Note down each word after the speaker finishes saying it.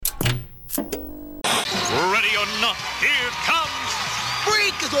Here it comes!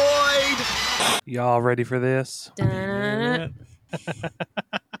 Freakazoid! Y'all ready for this? Dun.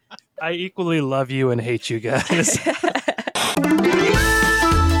 I equally love you and hate you guys.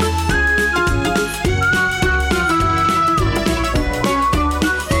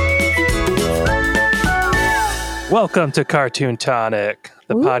 Welcome to Cartoon Tonic,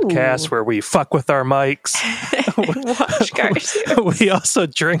 the podcast where we fuck with our mics. Watch cartoons. We also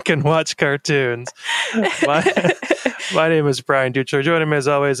drink and watch cartoons. My name is Brian Dutra. Joining me as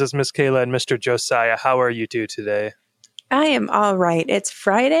always is Miss Kayla and Mr. Josiah. How are you two today? I am all right. It's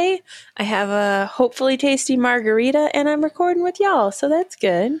Friday. I have a hopefully tasty margarita, and I'm recording with y'all, so that's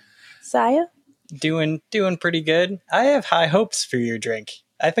good. Saya? Doing pretty good. I have high hopes for your drink.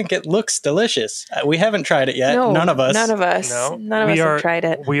 I think it looks delicious. We haven't tried it yet. No, None of us. None of us have tried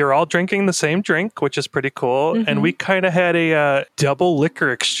it. We are all drinking the same drink, which is pretty cool. Mm-hmm. And we kind of had a double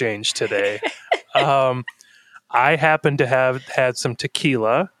liquor exchange today. I happen to have had some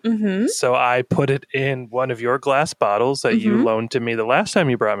tequila, so I put it in one of your glass bottles that you loaned to me the last time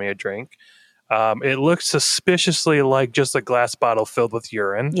you brought me a drink. It looks suspiciously like just a glass bottle filled with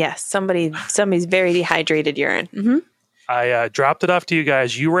urine. Yes, somebody's very dehydrated urine. Mm-hmm. I dropped it off to you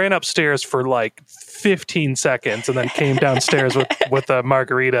guys. You ran upstairs for like 15 seconds and then came downstairs with a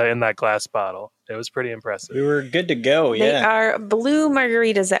margarita in that glass bottle. It was pretty impressive. We were good to go, They yeah. are blue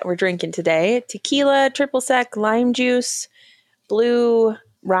margaritas that we're drinking today. Tequila, triple sec, lime juice, blue,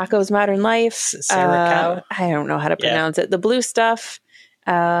 Rocco's Modern Life. Sarah I don't know how to pronounce it. The blue stuff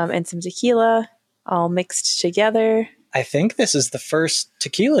and some tequila all mixed together. I think this is the first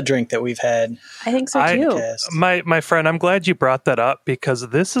tequila drink that we've had. I think so too. My friend, I'm glad you brought that up because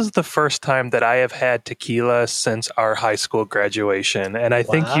this is the first time that I have had tequila since our high school graduation. And I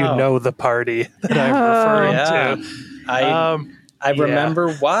think you know the party that I'm referring to. I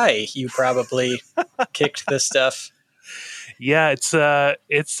remember why you probably kicked this stuff. Yeah, it's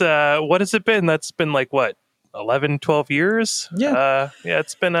what has it been? That's been like what? 11, 12 years? Yeah.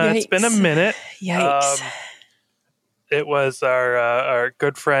 It's been a minute. Yikes. It was our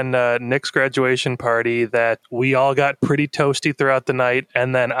good friend Nick's graduation party that we all got pretty toasty throughout the night.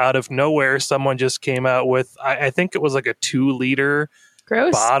 And then out of nowhere, someone just came out with, I think it was like a 2-liter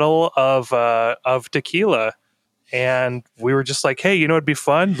Gross. bottle of tequila. And we were just like, hey, you know, it'd be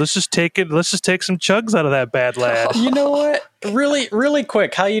fun. Let's just take some chugs out of that bad lad. You know what? Really, really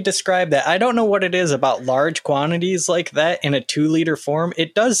quick, how you describe that. I don't know what it is about large quantities like that in a 2-liter form.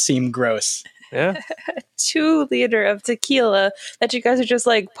 It does seem gross. Yeah. 2 liter of tequila that you guys are just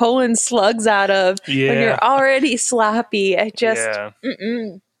like pulling slugs out of when you're already sloppy. I just,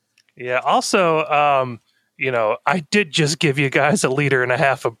 Yeah. Also, I did just give you guys 1.5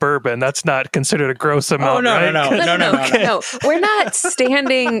 liters of bourbon. That's not considered a gross amount, right? No. We're not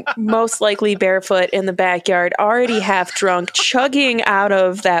standing most likely barefoot in the backyard, already half drunk, chugging out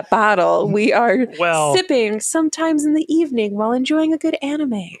of that bottle. We are sipping sometimes in the evening while enjoying a good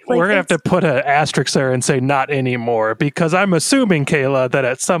anime. We're going to have to put an asterisk there and say not anymore, because I'm assuming, Kayla, that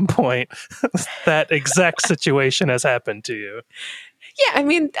at some point that exact situation has happened to you. Yeah, I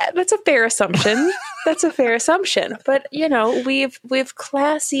mean, that's a fair assumption. But, we've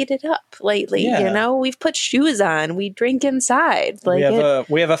classied it up lately, We've put shoes on. We drink inside. Like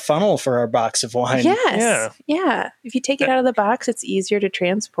we have a funnel for our box of wine. Yes. Yeah. If you take it out of the box, it's easier to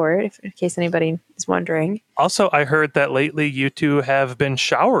transport, in case anybody is wondering. Also, I heard that lately you two have been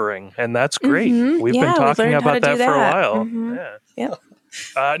showering, and that's great. We've been talking about that for a while. Mm-hmm. Yeah.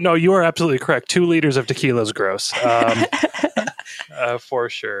 Yep. No, you are absolutely correct. 2 liters of tequila is gross. For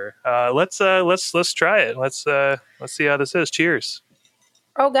sure. Let's try it. Let's see how this is. Cheers.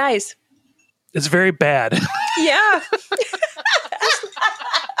 Oh, guys. It's very bad. Yeah.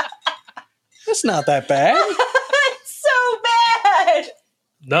 It's not that bad. It's so bad.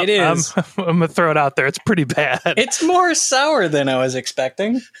 No, it is. I'm going to throw it out there. It's pretty bad. It's more sour than I was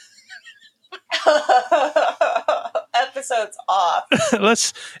expecting. Episode's off.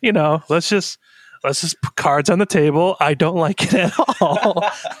 Let's just put cards on the table. I don't like it at all.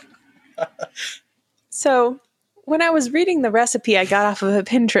 So, when I was reading the recipe I got off of a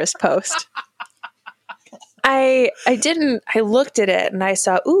Pinterest post, I looked at it and I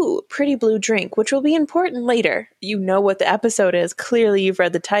saw, pretty blue drink, which will be important later. You know what the episode is. Clearly, you've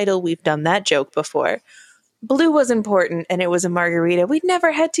read the title. We've done that joke before. Blue was important, and it was a margarita. We'd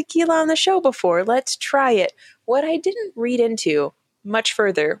never had tequila on the show before. Let's try it. What I didn't read into much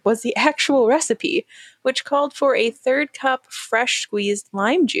further was the actual recipe, which called for a 1/3 cup fresh squeezed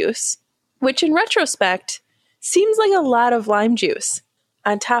lime juice, which in retrospect seems like a lot of lime juice,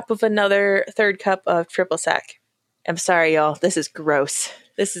 on top of another 1/3 cup of triple sec. I'm sorry, y'all. This is gross.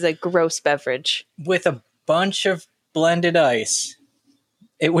 This is a gross beverage. With a bunch of blended ice,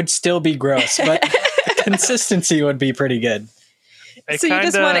 it would still be gross, but the consistency would be pretty good. So you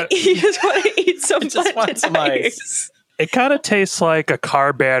just want to eat some blended ice. It kind of tastes like a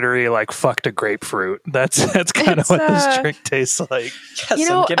car battery, like fucked a grapefruit. That's kind of what this drink tastes like. Yes, You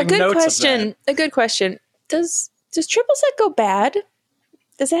know, I'm getting a good notes question. of that. A good question. Does triple sec go bad?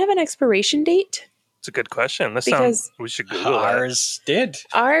 Does it have an expiration date? It's a good question. We should Google Ours did.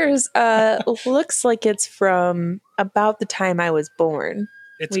 Ours looks like it's from about the time I was born.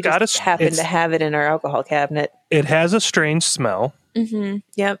 It's We got just happen to have it in our alcohol cabinet. It has a strange smell. Mm-hmm.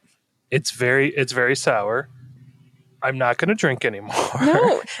 Yep. It's very sour. I'm not going to drink anymore.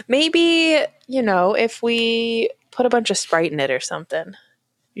 No, maybe, if we put a bunch of Sprite in it or something.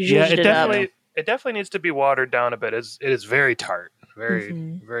 Yeah, Zhuzhed it definitely needs to be watered down a bit. It is very tart,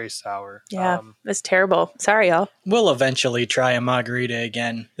 very sour. Yeah, it's terrible. Sorry, y'all. We'll eventually try a margarita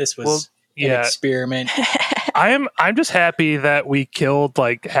again. This was an experiment. I'm just happy that we killed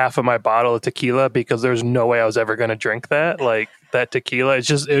like half of my bottle of tequila because there's no way I was ever going to drink that. Like that tequila, it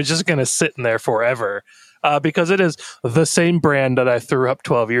was just going to sit in there forever. Because it is the same brand that I threw up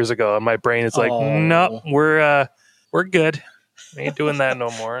 12 years ago, and my brain is like, nope, we're good. We ain't doing that no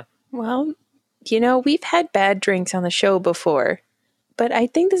more. Well, we've had bad drinks on the show before, but I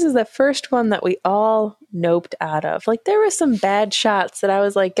think this is the first one that we all noped out of. Like, there were some bad shots that I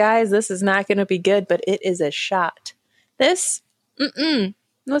was like, guys, this is not going to be good, but it is a shot. This, no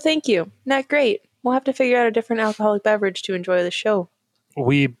thank you. Not great. We'll have to figure out a different alcoholic beverage to enjoy the show.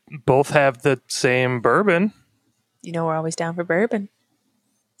 We both have the same bourbon. We're always down for bourbon.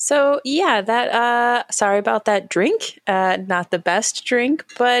 So, yeah, sorry about that drink. Not the best drink,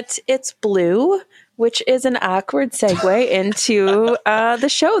 but it's blue, which is an awkward segue into the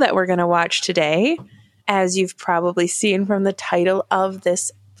show that we're going to watch today. As you've probably seen from the title of this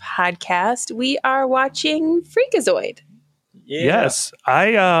podcast, we are watching Freakazoid. Yeah. Yes,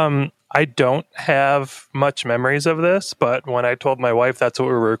 I don't have much memories of this, but when I told my wife that's what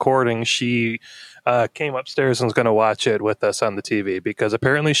we were recording, she came upstairs and was going to watch it with us on the TV because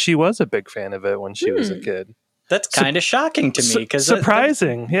apparently she was a big fan of it when she was a kid. That's kind of shocking to me because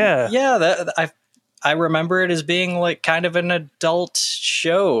surprising, yeah. Yeah, I remember it as being like kind of an adult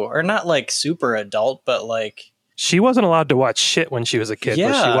show, or not like super adult, but like she wasn't allowed to watch shit when she was a kid, but she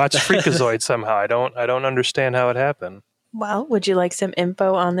Yeah. watched Freakazoid somehow. I don't understand how it happened. Well, would you like some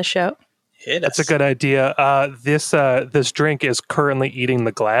info on the show? hit That's us. a good idea. This drink is currently eating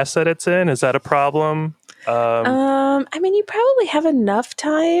the glass that it's in. Is that a problem? I mean, you probably have enough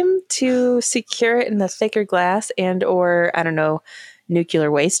time to secure it in the thicker glass or, I don't know,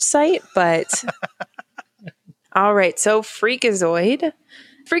 nuclear waste site, but all right. So Freakazoid.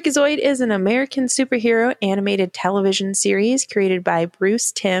 Freakazoid is an American superhero animated television series created by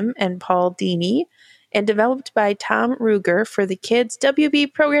Bruce Timm and Paul Dini and developed by Tom Ruegger for the kids'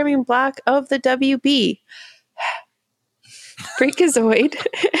 WB programming block of the WB. Freakazoid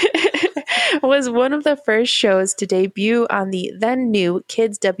was one of the first shows to debut on the then new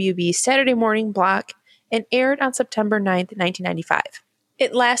Kids WB Saturday morning block and aired on September 9th, 1995.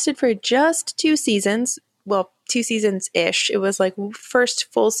 It lasted for just 2 seasons. Well, 2 seasons-ish. It was like first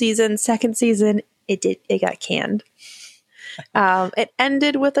full season, second season, it got canned. It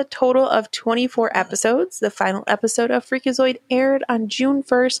ended with a total of 24 episodes. The final episode of Freakazoid aired on June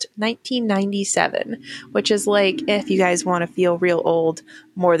 1st, 1997, which is like, if you guys want to feel real old,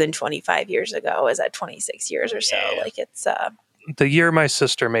 more than 25 years ago. Is that 26 years or so? Yeah. Like it's The year my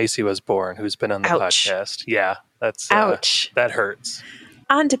sister Macy was born, who's been on the Ouch. podcast. Yeah, that's ouch. that hurts.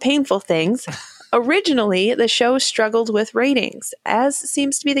 On to painful things. Originally, the show struggled with ratings, as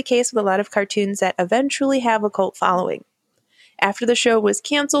seems to be the case with a lot of cartoons that eventually have a cult following. After the show was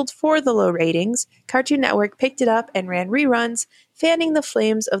canceled for the low ratings, Cartoon Network picked it up and ran reruns, fanning the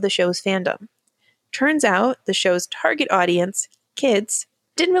flames of the show's fandom. Turns out, the show's target audience, kids,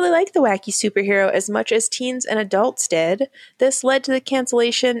 didn't really like the wacky superhero as much as teens and adults did. This led to the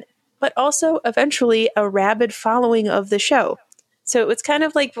cancellation, but also eventually a rabid following of the show. So it's kind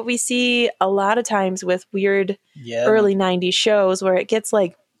of like what we see a lot of times with weird early 90s shows where it gets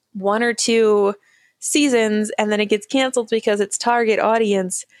like 1 or 2 seasons and then it gets canceled because its target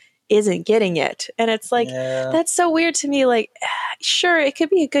audience isn't getting it. And it's like, that's so weird to me. Like, sure, it could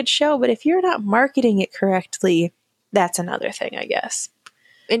be a good show, but if you're not marketing it correctly, that's another thing, I guess.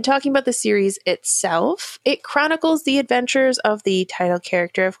 In talking about the series itself, it chronicles the adventures of the title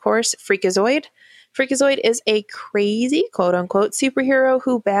character, of course, Freakazoid. Freakazoid is a crazy, quote-unquote, superhero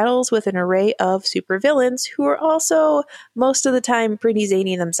who battles with an array of supervillains who are also, most of the time, pretty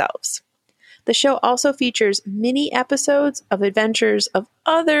zany themselves. The show also features mini episodes of adventures of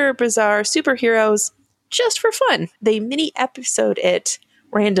other bizarre superheroes just for fun. They mini episode it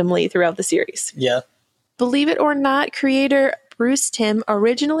randomly throughout the series. Yeah. Believe it or not, creator Bruce Timm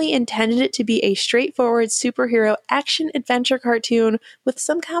originally intended it to be a straightforward superhero action-adventure cartoon with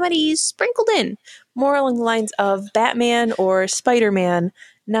some comedies sprinkled in, more along the lines of Batman or Spider-Man,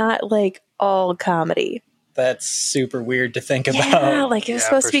 not like all comedy. That's super weird to think about. Yeah, like it was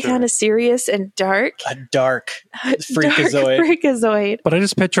supposed to be kind of serious and dark. A dark freakazoid. Dark freakazoid. But I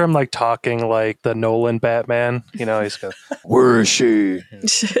just picture him like talking like the Nolan Batman. You know, he's going, "Where is she?"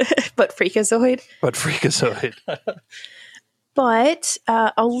 But freakazoid. But freakazoid. But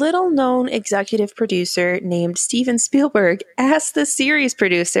a little-known executive producer named Steven Spielberg asked the series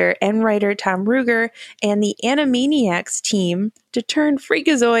producer and writer Tom Ruegger and the Animaniacs team to turn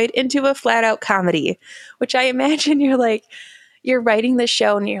Freakazoid into a flat-out comedy, which I imagine you're writing the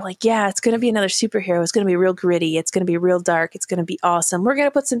show and you're like, yeah, it's going to be another superhero. It's going to be real gritty. It's going to be real dark. It's going to be awesome. We're going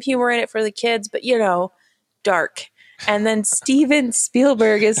to put some humor in it for the kids, but, dark. And then Steven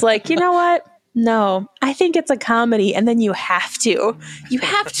Spielberg is like, you know what? No, I think it's a comedy. And then you have to,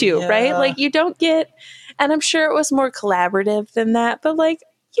 Yeah. right? Like you don't get, and I'm sure it was more collaborative than that, but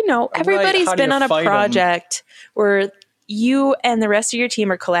everybody's How do been you on a fight 'em? project where you and the rest of your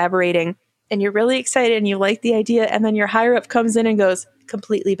team are collaborating and you're really excited and you like the idea. And then your higher up comes in and goes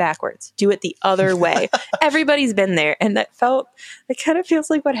completely backwards. Do it the other way. Everybody's been there. And it kind of feels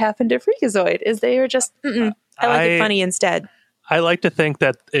like what happened to Freakazoid is they were just, I like it funny instead. I like to think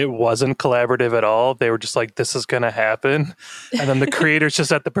that it wasn't collaborative at all. They were just like, this is going to happen. And then the creator's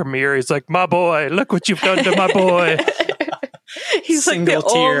just at the premiere. He's like, my boy, look what you've done to my boy. He's Single like the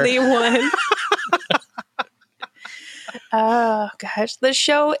tear. only one. Oh, gosh. The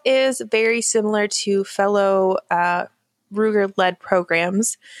show is very similar to fellow Ruegger-led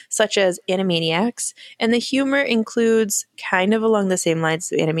programs, such as Animaniacs. And the humor includes, kind of along the same lines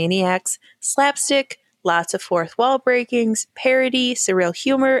as Animaniacs, slapstick, lots of fourth wall breakings, parody, surreal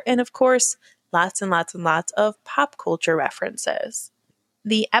humor, and of course, lots and lots and lots of pop culture references.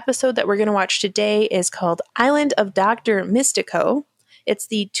 The episode that we're going to watch today is called Island of Dr. Mystico. It's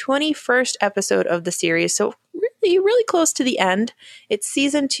the 21st episode of the series, so really close to the end. It's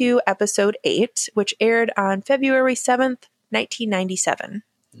season 2, episode 8, which aired on February 7th, 1997.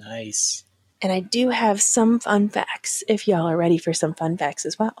 Nice. And I do have some fun facts, if y'all are ready for some fun facts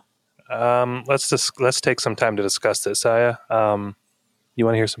as well. Let's take some time to discuss this, Saya. You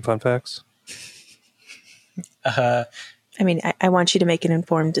want to hear some fun facts? I want you to make an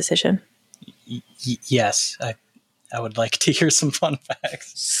informed decision. Yes, I would like to hear some fun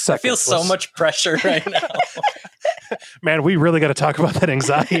facts. I feel so Let's- much pressure right now. Man, we really got to talk about that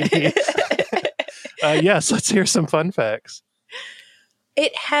anxiety. Yes, let's hear some fun facts.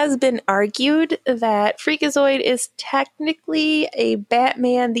 It has been argued that Freakazoid is technically a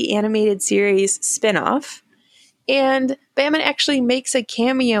Batman the Animated Series spinoff, and Batman actually makes a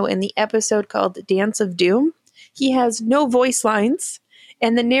cameo in the episode called Dance of Doom. He has no voice lines,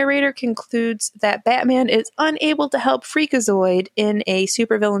 and the narrator concludes that Batman is unable to help Freakazoid in a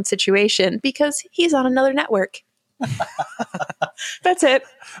supervillain situation because he's on another network. That's it.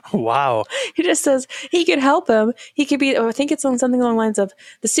 Wow. He just says he could help him. He could be, I think it's on something along the lines of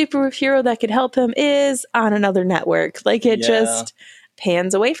the superhero that could help him is on another network. Like it just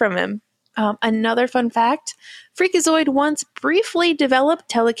pans away from him. Another fun fact, Freakazoid once briefly developed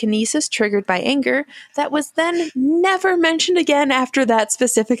telekinesis triggered by anger that was then never mentioned again after that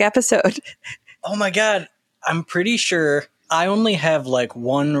specific episode. Oh my God. I'm pretty sure I only have like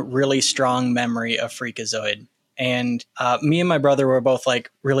one really strong memory of Freakazoid. And me and my brother were both like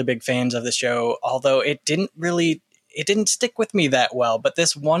really big fans of the show, although it didn't stick with me that well. But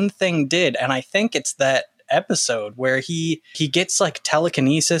this one thing did. And I think it's that episode where he gets like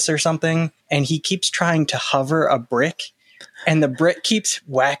telekinesis or something and he keeps trying to hover a brick and the brick keeps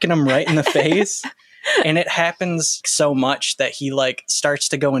whacking him right in the face. And it happens so much that he like starts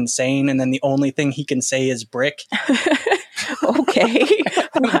to go insane. And then the only thing he can say is brick. Okay.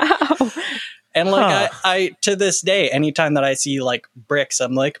 Wow. And like I to this day, anytime that I see like bricks,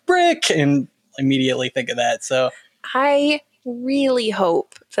 I'm like brick and immediately think of that. So I really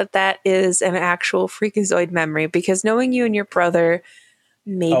hope that is an actual Freakazoid memory because knowing you and your brother,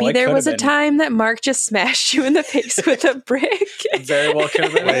 maybe it there could was have a been. time that Mark just smashed you in the face with a brick. very well could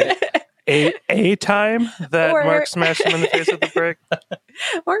have been it. A time that Or- Mark smashed him in the face with a brick?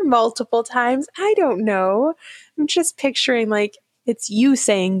 Or multiple times. I don't know. I'm just picturing like it's you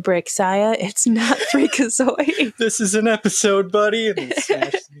saying brick, Saya. It's not Freakazoid. This is an episode, buddy. And he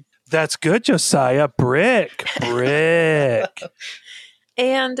smashed me. That's good, Josiah. Brick.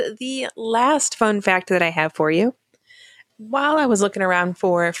 And the last fun fact that I have for you, While I was looking around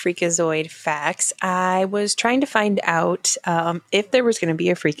for Freakazoid facts, I was trying to find out if there was going to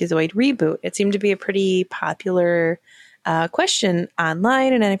be a Freakazoid reboot. It seemed to be a pretty popular question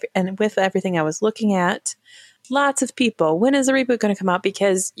online, and with everything I was looking at, lots of people, when is the reboot going to come out?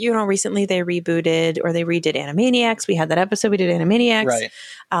 Because, recently they rebooted or they redid Animaniacs. We had that episode, we did Animaniacs.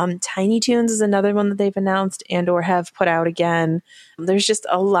 Right. Tiny Toons is another one that they've announced and or have put out again. There's just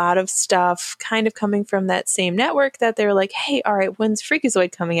a lot of stuff kind of coming from that same network that they're like, hey, all right, when's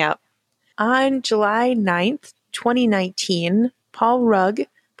Freakazoid coming out? On July 9th, 2019, Paul Rugg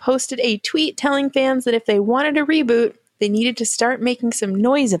posted a tweet telling fans that if they wanted a reboot, they needed to start making some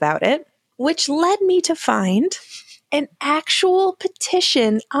noise about it, which led me to find an actual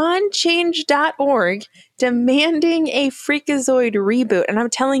petition on change.org demanding a Freakazoid reboot. And I'm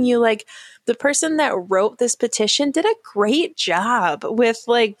telling you, the person that wrote this petition did a great job with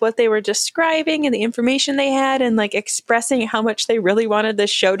what they were describing and the information they had and expressing how much they really wanted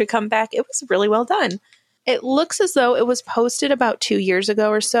this show to come back. It was really well done. It looks as though it was posted about 2 years ago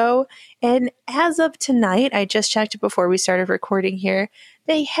or so. And as of tonight, I just checked it before we started recording here,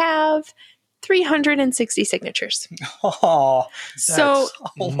 they have 360 signatures. Oh, so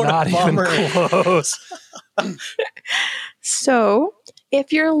not even close. So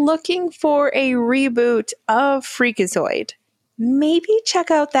if you're looking for a reboot of Freakazoid, maybe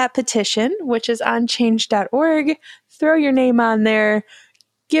check out that petition, which is on change.org. Throw your name on there.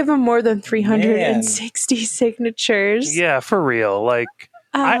 Give them more than 360 signatures. Yeah, for real.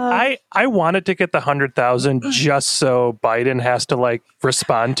 I wanted to get the 100,000 just so Biden has to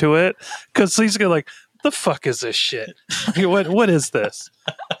respond to it, because he's gonna the fuck is this shit? What is this?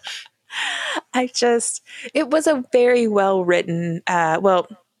 It was a very well written,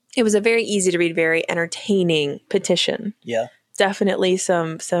 it was a very easy to read, very entertaining petition. Yeah. Definitely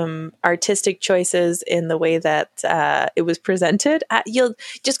some artistic choices in the way that it was presented. You'll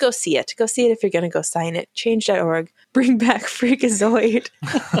just go see it. Go see it if you're going to go sign it. Change.org. Bring back Freakazoid.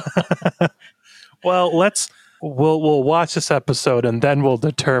 Well, we'll watch this episode and then we'll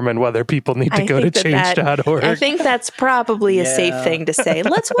determine whether people need to go to change.org. I think that's probably a safe thing to say.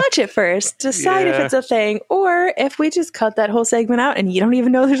 Let's watch it first. Decide if it's a thing, or if we just cut that whole segment out and you don't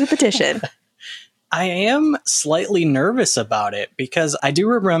even know there's a petition. I am slightly nervous about it because I do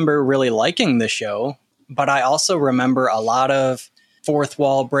remember really liking the show, but I also remember a lot of fourth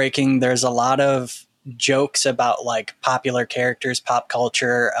wall breaking. There's a lot of jokes about popular characters, pop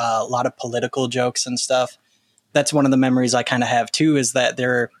culture, a lot of political jokes and stuff. That's one of the memories I kind of have too, is that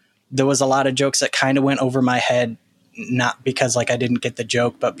there was a lot of jokes that kind of went over my head, not because I didn't get the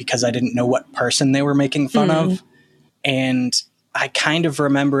joke, but because I didn't know what person they were making fun of. And I kind of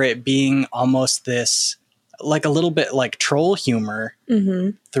remember it being almost this, a little bit troll humor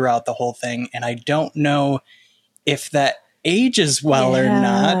throughout the whole thing. And I don't know if that ages well or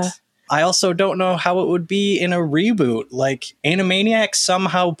not. I also don't know how it would be in a reboot. Animaniacs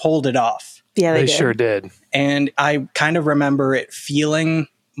somehow pulled it off. Yeah, they sure did. And I kind of remember it feeling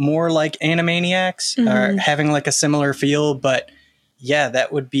more like Animaniacs, or having a similar feel. But yeah,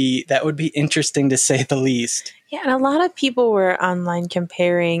 that would be interesting to say the least. Yeah, and a lot of people were online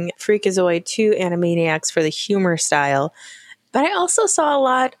comparing Freakazoid to Animaniacs for the humor style. But I also saw a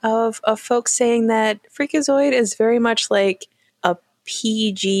lot of folks saying that Freakazoid is very much like a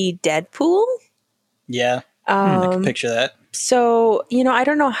PG Deadpool. Yeah, I can picture that. So, I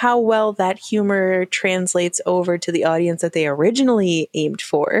don't know how well that humor translates over to the audience that they originally aimed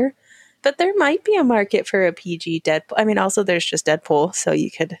for. But there might be a market for a PG Deadpool. I mean, also there's just Deadpool, so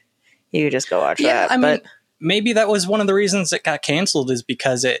you could just go watch that. I mean, maybe that was one of the reasons it got canceled, is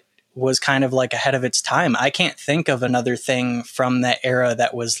because it was kind of ahead of its time. I can't think of another thing from that era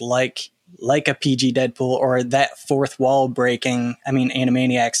that was like a PG Deadpool or that fourth wall breaking. I mean,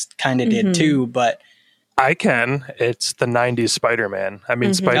 Animaniacs kind of did too, but I can. It's the 90s Spider-Man. I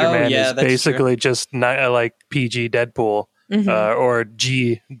mean, Spider-Man is basically just not PG Deadpool. Or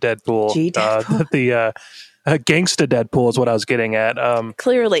G Deadpool. G Deadpool. The Gangsta Deadpool is what I was getting at.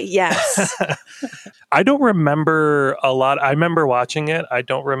 Clearly, yes. I don't remember a lot. I remember watching it. I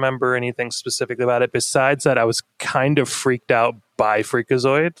don't remember anything specifically about it. Besides that, I was kind of freaked out by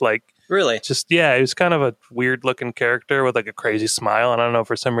Freakazoid. Really? He was kind of a weird looking character with a crazy smile. And I don't know,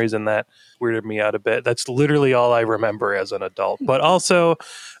 for some reason that weirded me out a bit. That's literally all I remember as an adult. But also,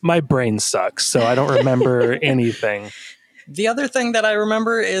 my brain sucks, so I don't remember anything. The other thing that I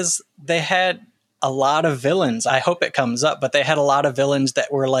remember is they had a lot of villains. I hope it comes up, but they had a lot of villains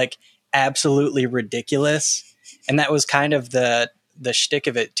that were absolutely ridiculous. And that was kind of the shtick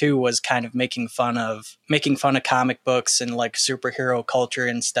of it too, was kind of making fun of comic books and superhero culture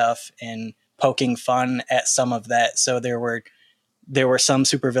and stuff, and poking fun at some of that. So there were some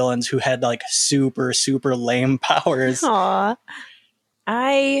supervillains who had like super, super lame powers. Aw.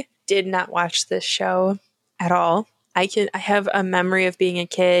 I did not watch this show at all. I have a memory of being a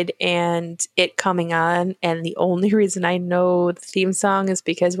kid and it coming on, and the only reason I know the theme song is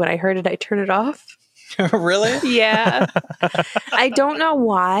because when I heard it, I turned it off. Really? Yeah. I don't know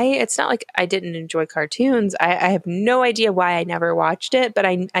why. It's not like I didn't enjoy cartoons. I have no idea why I never watched it, but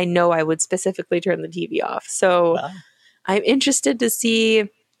I know I would specifically turn the TV off. So Wow. I'm interested to see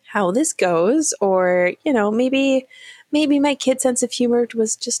how this goes, or, maybe my kid's sense of humor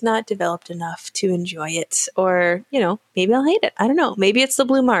was just not developed enough to enjoy it, or, maybe I'll hate it. I don't know. Maybe it's the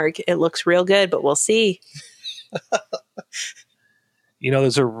blue mark. It looks real good, but we'll see.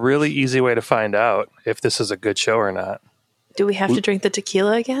 There's a really easy way to find out if this is a good show or not. Do we have to drink the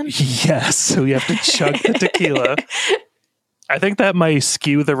tequila again? Yes, we have to chug the tequila. I think that might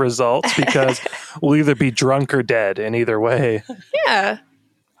skew the results because we'll either be drunk or dead in either way. Yeah.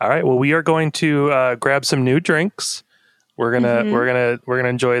 All right. Well, we are going to grab some new drinks. We're gonna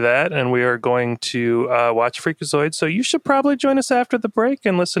enjoy that, and we are going to watch Freakazoid. So you should probably join us after the break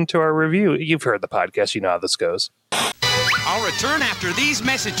and listen to our review. You've heard the podcast. You know how this goes. I'll return after these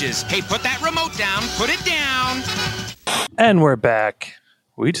messages. Hey, put that remote down. Put it down. And we're back.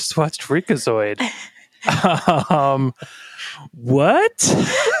 We just watched Freakazoid. What?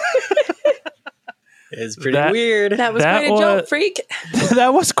 It's pretty weird. That was quite a jolt, freak.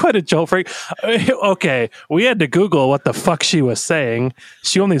 That was quite a jolt, freak. Okay, we had to Google what the fuck she was saying.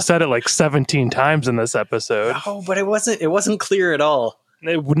 She only said it like 17 times in this episode. Oh, but it wasn't clear at all.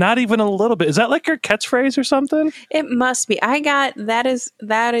 Not even a little bit. Is that like her catchphrase or something? It must be. I got that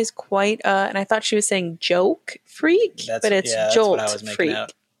is quite and I thought she was saying joke freak, but it's jolt what I was making freak.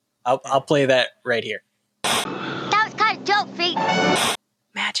 out. I'll play that right here. That was kind of joke, freak.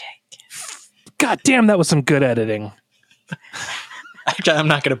 Magic. God damn, that was some good editing. Actually, I'm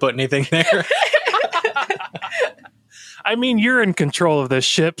not going to put anything there. I mean, you're in control of this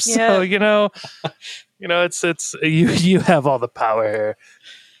ship, so it's you have all the power here.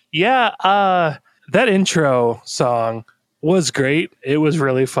 Yeah, that intro song was great. It was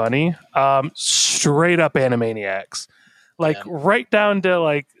really funny. Straight up Animaniacs. Right down to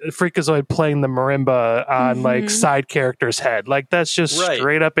like Freakazoid playing the marimba on like side character's head. Like that's just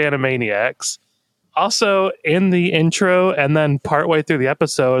straight up Animaniacs. Also, in the intro and then partway through the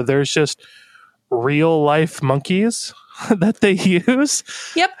episode, there's just real life monkeys that they use.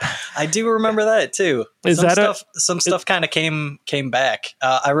 Yep, I do remember that too. Some stuff kind of came back.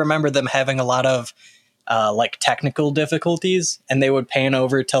 I remember them having a lot of like technical difficulties, and they would pan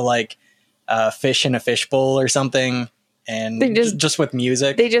over to like fish in a fishbowl or something. And they just with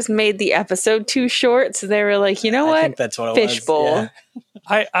music. They just made the episode too short, so they were like, you know what? I think that's what it was. Fishbowl. Yeah.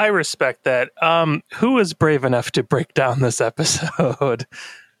 I respect that. Who was brave enough to break down this episode?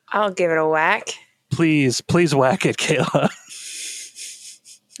 I'll give it a whack. Please whack it, Kayla.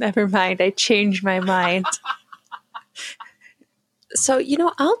 Never mind, I changed my mind. So,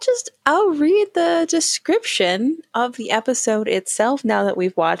 I'll read the description of the episode itself now that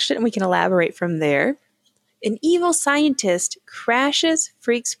we've watched it, and we can elaborate from there. An evil scientist crashes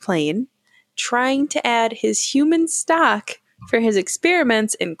Freak's plane, trying to add his human stock for his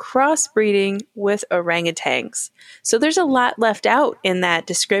experiments in crossbreeding with orangutans. So there's a lot left out in that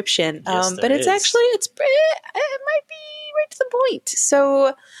description, Yes, but it might be right to the point.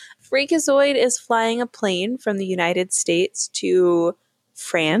 So Freakazoid is flying a plane from the United States to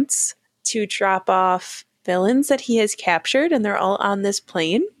France to drop off villains that he has captured, and they're all on this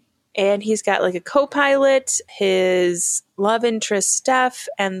plane. And he's got like a co-pilot, his love interest Steph,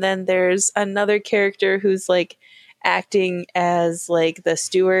 and then there's another character who's like acting as like the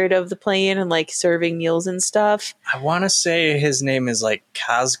steward of the plane and like serving meals and stuff. I want to say his name is like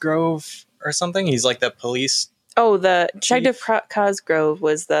Cosgrove or something. He's like the police. Oh, the Detective Cosgrove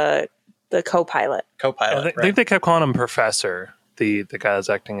was the co-pilot. Co-pilot. I think they kept calling him Professor, the guy that's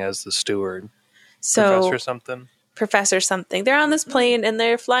acting as the steward. So Professor something. Professor something. They're on this plane and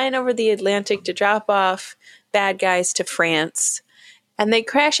they're flying over the Atlantic to drop off bad guys to France. And they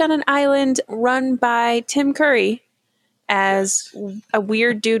crash on an island run by Tim Curry as a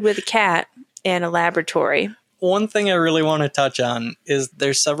weird dude with a cat in a laboratory. One thing I really want to touch on is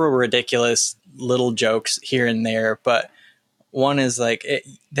there's several ridiculous little jokes here and there, but one is like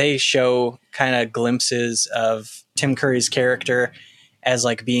they show kind of glimpses of Tim Curry's character as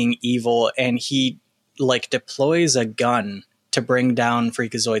like being evil, and he like deploys a gun to bring down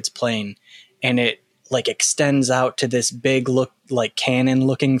Freakazoid's plane, and it like extends out to this big cannon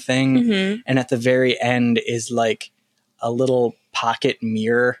looking thing, and at the very end is like a little pocket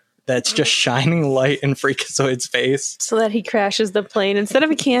mirror that's just shining light in Freakazoid's face. So that he crashes the plane instead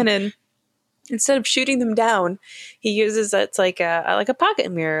of a cannon. Instead of shooting them down, he uses it's like a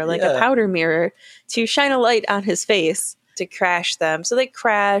pocket mirror, like a powder mirror, to shine a light on his face to crash them. So they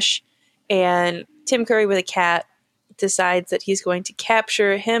crash, and Tim Curry with a cat decides that he's going to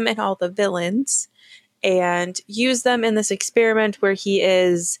capture him and all the villains and use them in this experiment where he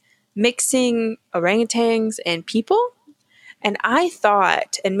is mixing orangutans and people. And I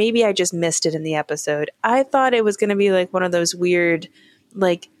thought, and maybe I just missed it in the episode, I thought it was going to be like one of those weird,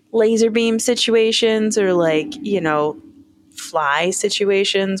 like, laser beam situations or like, fly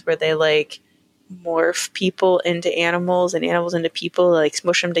situations where they like morph people into animals and animals into people, like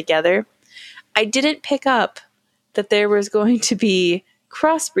smush them together. I didn't pick up that there was going to be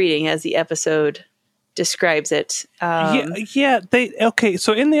crossbreeding as the episode describes it. So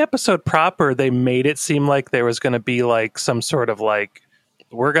in the episode proper, they made it seem like there was going to be like some sort of like,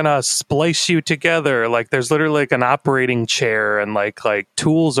 we're going to splice you together. Like there's literally like an operating chair and like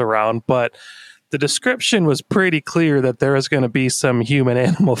tools around, but the description was pretty clear that there was going to be some human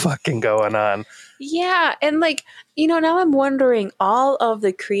animal fucking going on. Yeah. And like, now I'm wondering, all of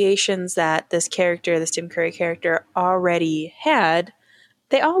the creations that this Tim Curry character already had,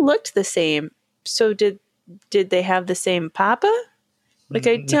 they all looked the same. So did they have the same papa? Like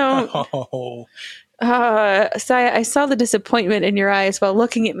I don't. No. So I saw the disappointment in your eyes while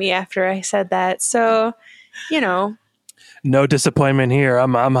looking at me after I said that. So, no disappointment here.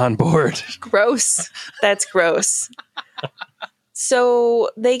 I'm on board. Gross. That's gross.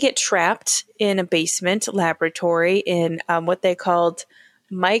 So they get trapped in a basement laboratory in what they called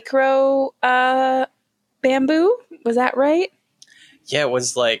micro bamboo. Was that right? Yeah, it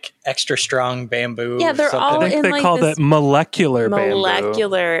was like extra strong bamboo. Yeah, they're all I think in they like called it molecular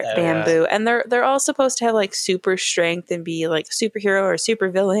bamboo. And they're all supposed to have like super strength and be like a superhero or a super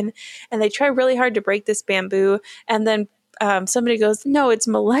villain. And they try really hard to break this bamboo. And then somebody goes, no, it's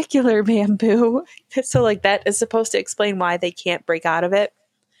molecular bamboo. So like that is supposed to explain why they can't break out of it.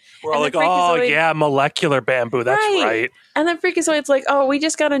 We're all like, oh yeah, molecular bamboo. That's right. And then Freakazoid's like, oh, we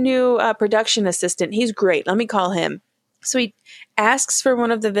just got a new production assistant. He's great. Let me call him. So he asks for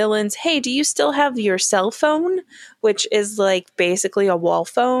one of the villains, hey, do you still have your cell phone? Which is like basically a wall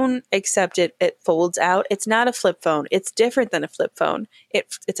phone, except it folds out. It's not a flip phone. It's different than a flip phone.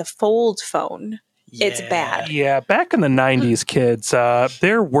 It's a fold phone. Yeah. It's bad. Yeah, back in the 90s, kids,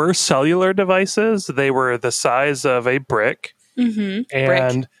 there were cellular devices. They were the size of a brick. Mm-hmm.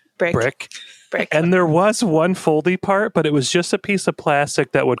 And brick. And there was one foldy part, but it was just a piece of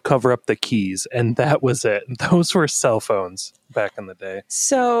plastic that would cover up the keys. And that was it. Those were cell phones back in the day.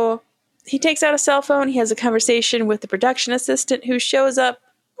 So he takes out a cell phone. He has a conversation with the production assistant who shows up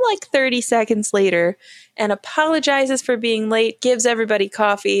like 30 seconds later and apologizes for being late, gives everybody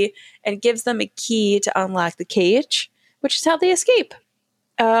coffee, and gives them a key to unlock the cage, which is how they escape.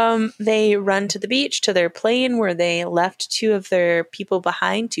 They run to the beach, to their plane, where they left two of their people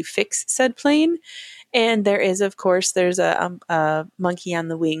behind to fix said plane. And there is, of course, there's a monkey on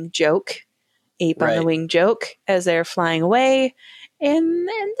the wing joke, ape on the wing joke as they're flying away. And then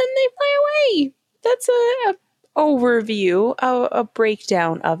they fly away. That's a overview, a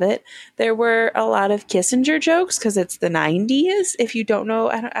breakdown of it. There were a lot of Kissinger jokes because it's the 90s. If you don't know,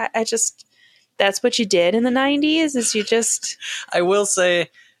 I just... That's what you did in the 90s, is you just... I will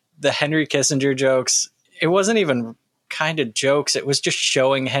say the Henry Kissinger jokes, it wasn't even kind of jokes. It was just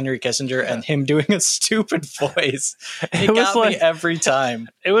showing Henry Kissinger and him doing a stupid voice. It got me every time.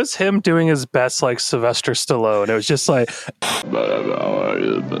 It was him doing his best like Sylvester Stallone. It was just like... I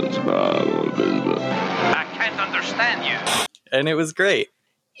can't understand you. And it was great.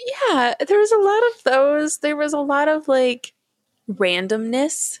 Yeah, there was a lot of those. There was a lot of like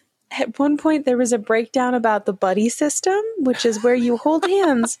randomness. At one point, there was a breakdown about the buddy system, which is where you hold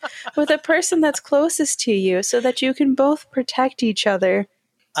hands with a person that's closest to you so that you can both protect each other.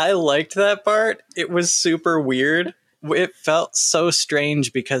 I liked that part. It was super weird. It felt so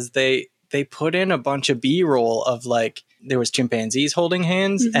strange because they put in a bunch of B-roll of like, there was chimpanzees holding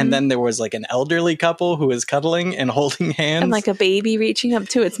hands, and then there was like an elderly couple who was cuddling and holding hands. And like a baby reaching up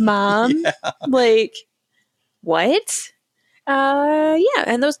to its mom. Yeah. Like, what? Yeah,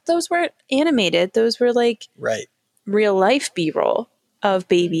 and those weren't animated. Those were like real life B-roll of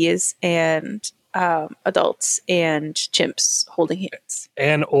babies and adults and chimps holding hands.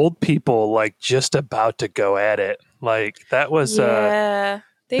 And old people like just about to go at it. Like that was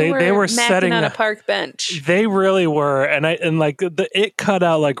They were setting on a park bench. They really were, and it cut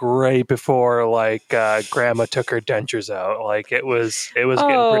out like right before like Grandma took her dentures out. Like it was getting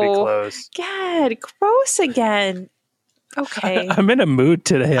pretty close. God, gross again. Okay. I'm in a mood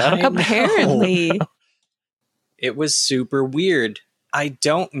today. Apparently. It was super weird. I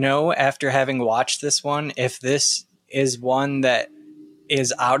don't know, after having watched this one, if this is one that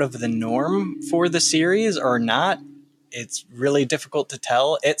is out of the norm for the series or not. It's really difficult to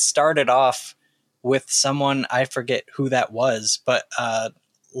tell. It started off with someone, I forget who that was, but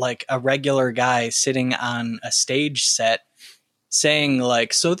like a regular guy sitting on a stage set saying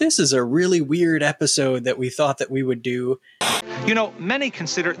like, so this is a really weird episode that we thought that we would do. You know, many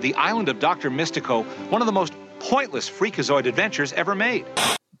consider The Island of Dr. Mystico one of the most pointless Freakazoid adventures ever made.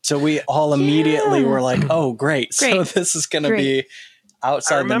 So we all immediately were like, oh, great. So Great. this is going to be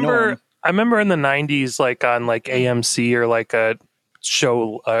outside the norm. I remember in the 90s, like on like AMC or like a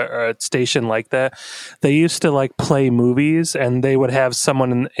show or a station like that, they used to like play movies, and they would have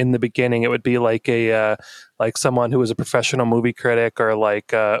someone in the beginning. It would be like a like someone who was a professional movie critic or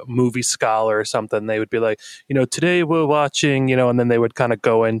like a movie scholar or something. They would be like, you know, today we're watching, you know, and then they would kind of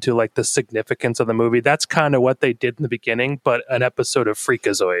go into like the significance of the movie. That's kind of what they did in the beginning, but an episode of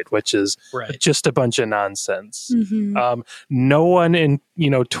Freakazoid, which is just a bunch of nonsense. Mm-hmm. No one in,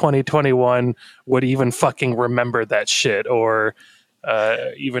 you know, 2021 would even fucking remember that shit, or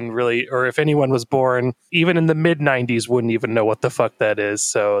even really, or if anyone was born even in the mid 90s wouldn't even know what the fuck that is.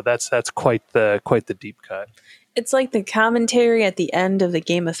 So that's quite the deep cut. It's like the commentary at the end of the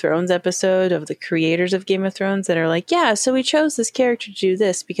Game of Thrones episode of the creators of Game of Thrones that are like, yeah, so we chose this character to do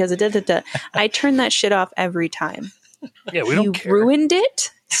this because it did. I turn that shit off every time. Yeah, we don't You care. ruined it.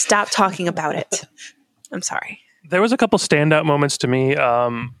 Stop talking about it. I'm sorry. There was a couple standout moments to me. I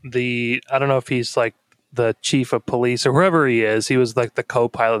don't know if he's like the chief of police or whoever he is. He was like the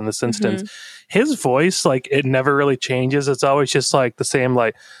co-pilot in this instance. His voice, like, it never really changes. It's always just like the same,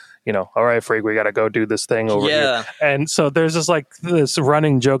 like, you know, all right, Freak, we got to go do this thing over here. And so there's just like this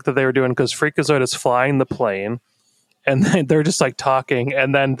running joke that they were doing because Freakazoid is flying the plane, and then they're just like talking,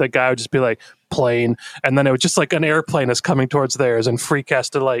 and then the guy would just be like, plane, and then it was just like an airplane is coming towards theirs, and Freak has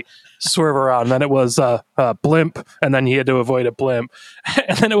to like swerve around, and then it was blimp, and then he had to avoid a blimp,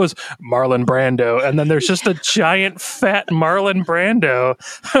 and then it was Marlon Brando, and then there's just a giant fat Marlon Brando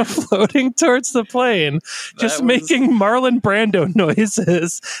floating towards the plane, just making Marlon Brando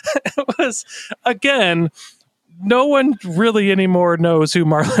noises. It was, again, no one really anymore knows who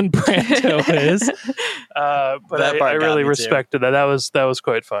Marlon Brando is, but I really respected that. That was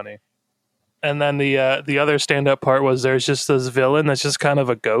quite funny. And then the other stand-up part was there's just this villain that's just kind of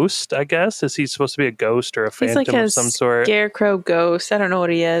a ghost, I guess. Is he supposed to be a ghost or a phantom of some sort? Scarecrow ghost. I don't know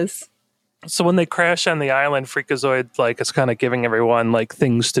what he is. So when they crash on the island, Freakazoid like is kind of giving everyone like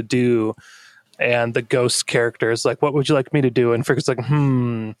things to do. And the ghost character is like, what would you like me to do? And Freakazoid's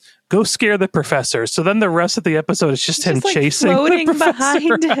like, go scare the professor. So then the rest of the episode is just him like chasing floating the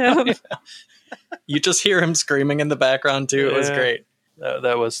professor behind him. You just hear him screaming in the background too. It was great.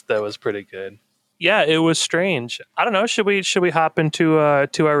 That was pretty good. Yeah, it was strange. I don't know. Should we hop into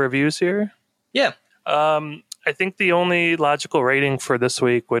to our reviews here? Yeah. I think the only logical rating for this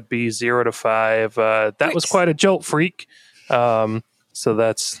week would be 0 to 5. That was quite a jolt, Freak. So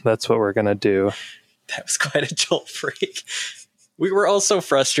that's what we're gonna do. That was quite a jolt, Freak. We were all so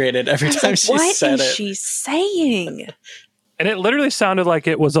frustrated every time she said it. What is she saying? And it literally sounded like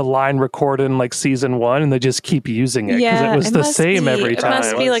it was a line recorded in like season 1, and they just keep using it because it was the same every time. It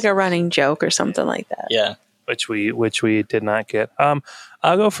must be like a running joke or something like that. Yeah, which we did not get. I'll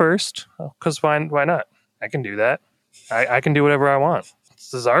go first because why not? I can do that. I can do whatever I want.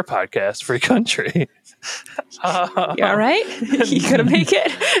 This is our podcast, Free Country. You all right? You gonna make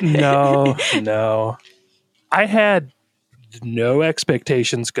it? No. I had no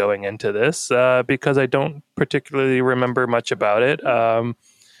expectations going into this because I don't particularly remember much about it.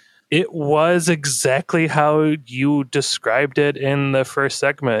 It was exactly how you described it in the first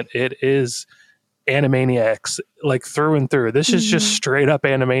segment. It is Animaniacs, like through and through. This is just straight up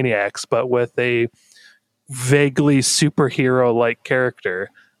Animaniacs, but with a vaguely superhero-like character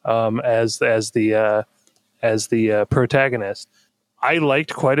as the protagonist. I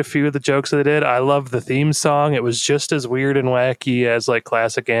liked quite a few of the jokes that they did. I loved the theme song. It was just as weird and wacky as like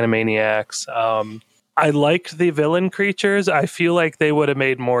classic Animaniacs. I liked the villain creatures. I feel like they would have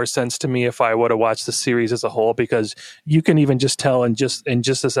made more sense to me if I would have watched the series as a whole, because you can even just tell in just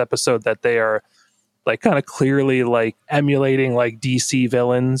this episode that they are like kind of clearly like emulating like DC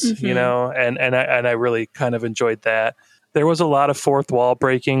villains, you know, and I really kind of enjoyed that. There was a lot of fourth wall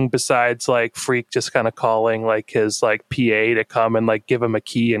breaking besides like Freak just kind of calling like his like PA to come and like give him a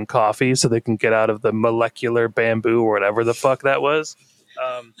key and coffee so they can get out of the molecular bamboo or whatever the fuck that was.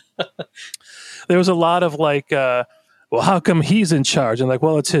 There was a lot of like well, how come he's in charge? And like,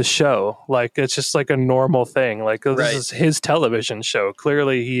 well, it's his show. Like, it's just like a normal thing. Like, this is his television show.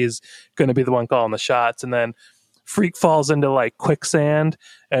 Clearly, he's going to be the one calling the shots. And then Freak falls into like quicksand,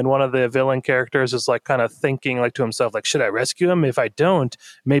 and one of the villain characters is like kind of thinking like to himself, like, should I rescue him? If I don't,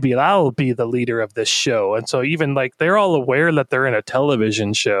 maybe I'll be the leader of this show. And so even like they're all aware that they're in a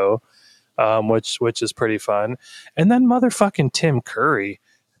television show, which is pretty fun. And then motherfucking Tim Curry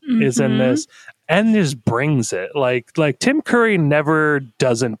is in this and just brings it. Like Tim Curry never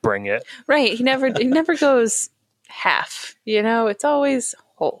doesn't bring it. Right. He never goes half, it's always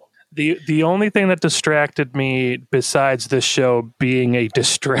whole. The only thing that distracted me besides this show being a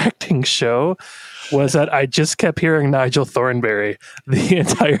distracting show was that I just kept hearing Nigel Thornberry the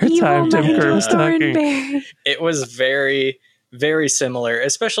entire time Tim Curry was talking. It was very, very similar,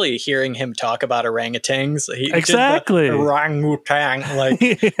 especially hearing him talk about orangutans. Exactly. Orangutan. Like.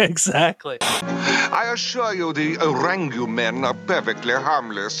 Exactly. I assure you the orangumen are perfectly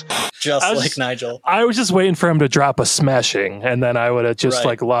harmless. Just like Nigel. I was just waiting for him to drop a smashing, and then I would have just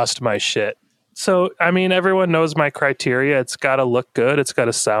like lost my shit. So, I mean, everyone knows my criteria. It's got to look good. It's got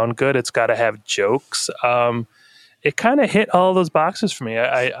to sound good. It's got to have jokes. It kind of hit all those boxes for me.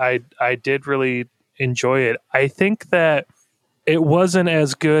 I did really enjoy it. I think that it wasn't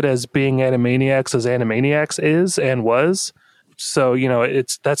as good as being Animaniacs as Animaniacs is and was. So,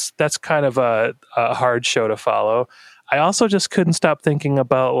 that's kind of a hard show to follow. I also just couldn't stop thinking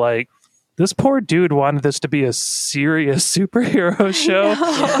about like, this poor dude wanted this to be a serious superhero show.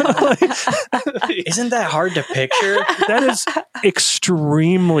 Isn't that hard to picture? That is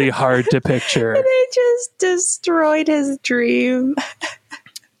extremely hard to picture. They just destroyed his dream.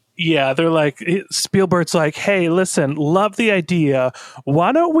 Yeah, they're like, Spielberg's like, hey, listen, love the idea.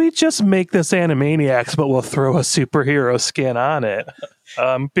 Why don't we just make this Animaniacs, but we'll throw a superhero skin on it?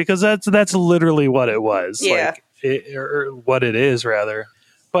 Because that's literally what it was. Yeah. Or what it is, rather.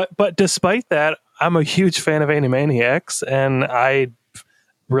 But despite that, I'm a huge fan of Animaniacs, and I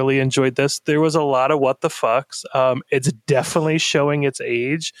really enjoyed this. There was a lot of what the fucks. It's definitely showing its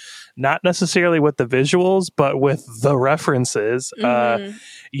age, not necessarily with the visuals, but with the references.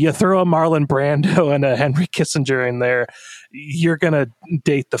 You throw a Marlon Brando and a Henry Kissinger in there, you're going to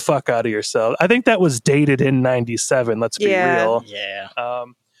date the fuck out of yourself. I think that was dated in 97, let's be real. Yeah.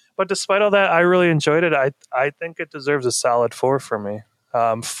 But despite all that, I really enjoyed it. I think it deserves a solid 4 for me.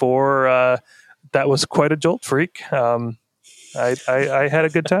 That was quite a jolt, Freak. I had a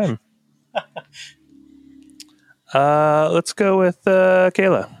good time. Let's go with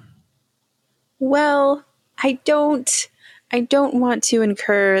Kayla. Well, I don't want to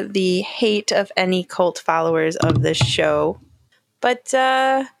incur the hate of any cult followers of this show, but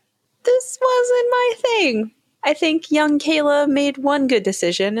this wasn't my thing. I think young Kayla made one good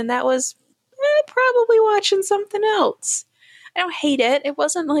decision, and that was probably watching something else. I don't hate it. It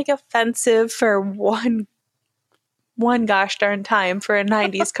wasn't like offensive for one gosh darn time for a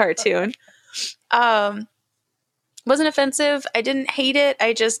 90s cartoon. Wasn't offensive. I didn't hate it.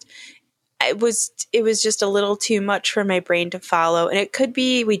 It was just a little too much for my brain to follow. And it could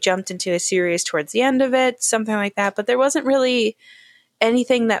be we jumped into a series towards the end of it, something like that. But there wasn't really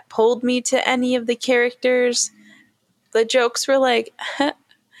anything that pulled me to any of the characters. The jokes were like I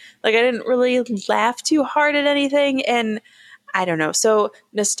didn't really laugh too hard at anything. And I don't know. So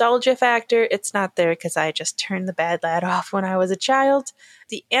nostalgia factor, it's not there because I just turned the bad lad off when I was a child.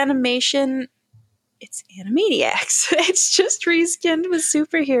 The animation, it's Animaniacs. It's just reskinned with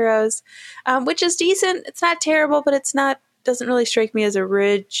superheroes, which is decent. It's not terrible, but doesn't really strike me as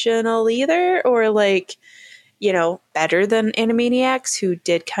original either, or better than Animaniacs, who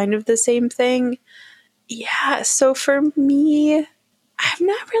did kind of the same thing. Yeah, so for me, I'm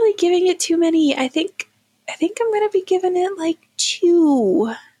not really giving it too many. I think I'm going to be giving it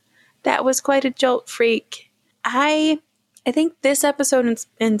 2. That was quite a jolt, Freak. I think this episode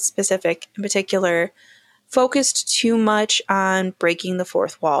in particular, focused too much on breaking the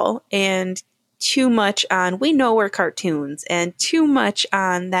fourth wall and too much on, we know we're cartoons, and too much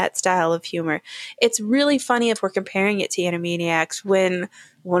on that style of humor. It's really funny if we're comparing it to Animaniacs when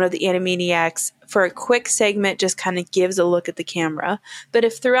one of the Animaniacs, for a quick segment, just kind of gives a look at the camera. But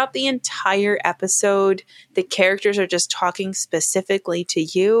if throughout the entire episode, the characters are just talking specifically to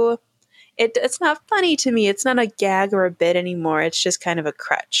you, it's not funny to me. It's not a gag or a bit anymore. It's just kind of a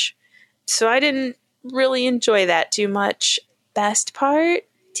crutch. So I didn't really enjoy that too much. Best part,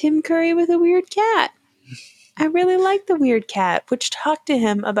 Tim Curry with a weird cat. I really like the weird cat, which talked to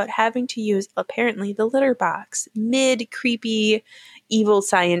him about having to use, apparently, the litter box mid-creepy evil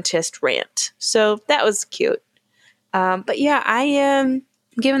scientist rant. So that was cute. But yeah, I am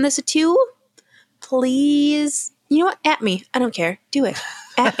giving this a 2. Please You know what? At me. I don't care. Do it.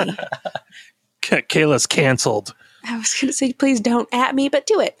 At me. Kayla's canceled. I was going to say, please don't at me, but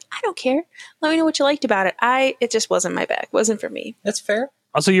do it. I don't care. Let me know what you liked about it. It just wasn't my bag. Wasn't for me. That's fair.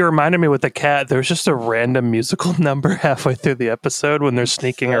 Also, you reminded me with the cat, there was just a random musical number halfway through the episode when they're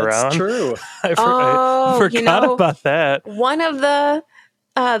sneaking around. That's true. I forgot about that. One of the,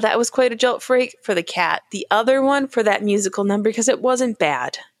 that was quite a jolt freak for the cat. The other one for that musical number, because it wasn't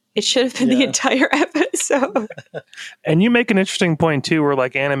bad. It should have been the entire episode. And you make an interesting point, too, where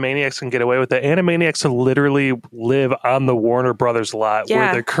like Animaniacs can get away with it. Animaniacs literally live on the Warner Brothers lot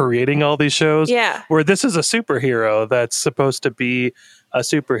where they're creating all these shows. Yeah. Where this is a superhero that's supposed to be a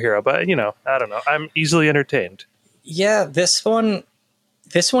superhero. But, I don't know. I'm easily entertained. Yeah, this one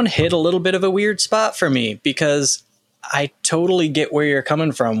hit a little bit of a weird spot for me because I totally get where you're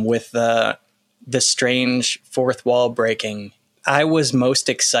coming from with the strange fourth wall breaking. I was most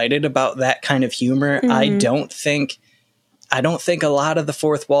excited about that kind of humor. Mm-hmm. I don't think a lot of the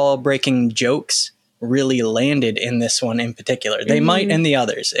fourth wall breaking jokes really landed in this one in particular. They might in the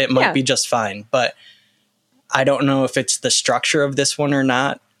others. It might be just fine, but I don't know if it's the structure of this one or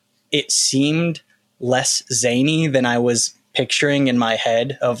not. It seemed less zany than I was picturing in my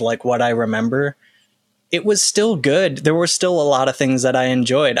head of like what I remember. It was still good. There were still a lot of things that I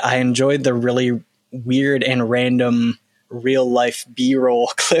enjoyed. I enjoyed the really weird and random real life B-roll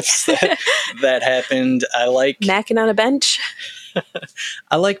clips that happened. I like macking on a bench.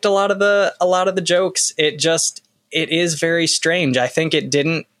 I liked a lot of the jokes. It is very strange. I think it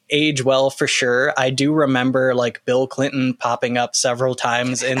didn't age well for sure. I do remember like Bill Clinton popping up several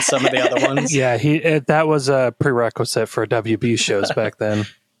times in some of the other ones. Yeah, that was a prerequisite for WB shows back then.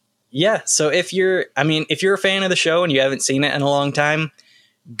 Yeah, so if you're a fan of the show and you haven't seen it in a long time,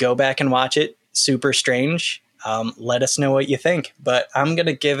 go back and watch it. Super strange. Let us know what you think, but I'm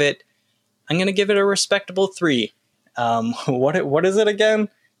gonna give it a respectable 3. What is it again?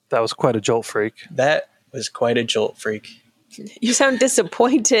 That was quite a jolt freak. That was quite a jolt freak. You sound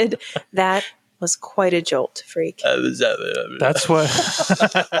disappointed. That was quite a jolt freak. That's what.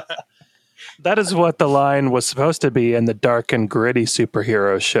 That is what the line was supposed to be in the dark and gritty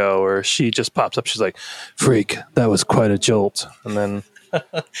superhero show, where she just pops up. She's like, "Freak, that was quite a jolt," and then.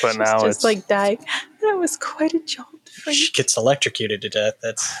 But now it's like die. That was quite a jolt. Freak. She gets electrocuted to death.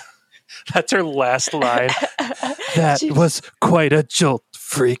 That's her last line. That was quite a jolt,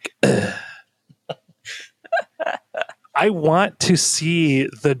 freak. I want to see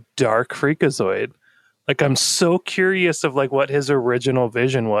the Dark Freakazoid. Like, I'm so curious of like what his original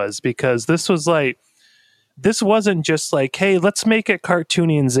vision was, because this wasn't just like, hey, let's make it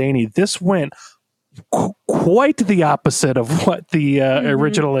cartoony and zany. This went quite the opposite of what the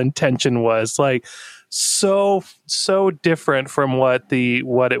original intention was. Like, so different from what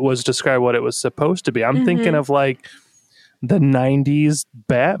it was described, what it was supposed to be. I'm thinking of like the 90s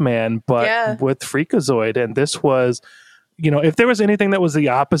Batman, but with Freakazoid. And this was, if there was anything that was the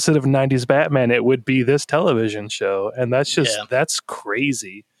opposite of 90s Batman, it would be this television show. And that's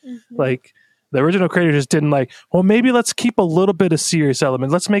crazy. Like, the original creator just didn't like, well, maybe let's keep a little bit of serious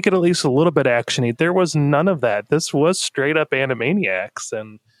element. Let's make it at least a little bit actiony. There was none of that. This was straight up Animaniacs.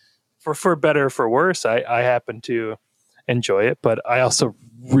 And for better or for worse, I happen to enjoy it, but I also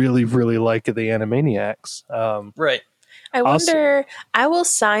really, really like the Animaniacs. Right. I wonder, I will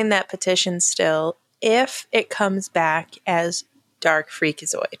sign that petition still if it comes back as Dark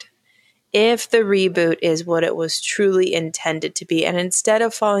Freakazoid. If the reboot is what it was truly intended to be, and instead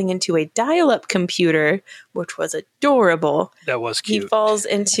of falling into a dial-up computer, which was adorable, that was cute, he falls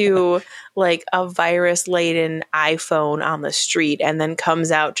into like a virus-laden iPhone on the street and then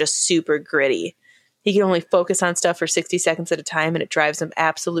comes out just super gritty. He can only focus on stuff for 60 seconds at a time, and it drives him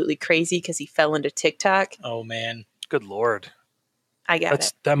absolutely crazy because he fell into TikTok. Oh, man. Good Lord. I got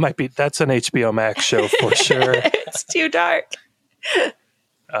it. That's an HBO Max show for sure. It's too dark.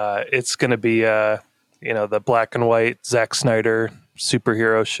 It's going to be, the black and white Zack Snyder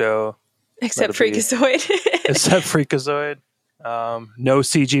superhero show. Except Freakazoid. Except Freakazoid. No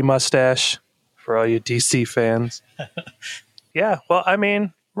CG mustache for all you DC fans. Yeah, well, I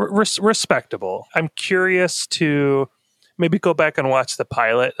mean, respectable. I'm curious to maybe go back and watch the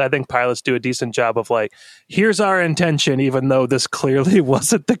pilot. I think pilots do a decent job of like, here's our intention, even though this clearly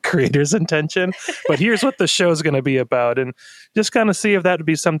wasn't the creator's intention, but here's what the show's going to be about, and just kind of see if that would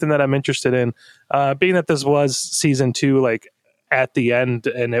be something that I'm interested in. Being that this was season 2, like at the end,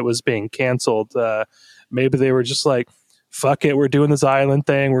 and it was being canceled, maybe they were just like, fuck it, we're doing this island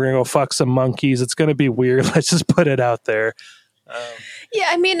thing, we're going to go fuck some monkeys, it's going to be weird, let's just put it out there. Yeah,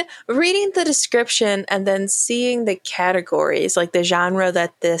 I mean, reading the description and then seeing the categories, like the genre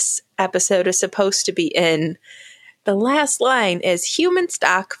that this episode is supposed to be in, The last line is human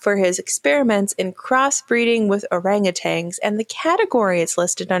stock for his experiments in crossbreeding with orangutans, and the category it's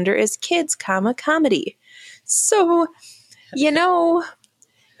listed under is kids, comedy. So,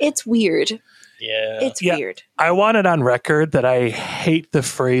 it's weird. Yeah. It's weird. I want it on record that I hate the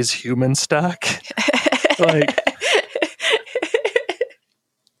phrase human stock.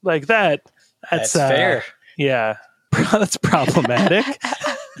 like that. That's fair. Yeah. That's problematic.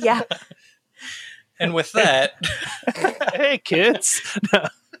 Yeah. And with that, hey kids.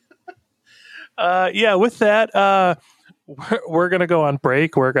 With that, we're gonna go on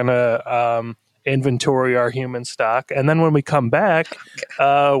break. We're gonna inventory our human stock, and then when we come back,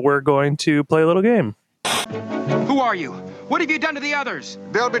 we're going to play a little game. Who are you? What have you done to the others?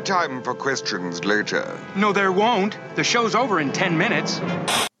 There'll be time for questions later. No, there won't. The show's over in 10 minutes.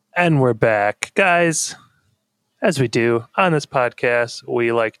 And we're back, guys. As we do on this podcast,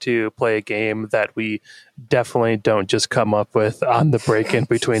 we like to play a game that we definitely don't just come up with on the break in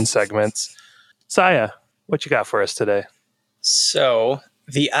between segments. Saya, what you got for us today? So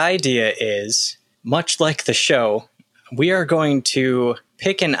the idea is, much like the show, we are going to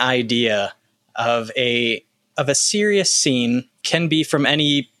pick an idea of a serious scene. Can be from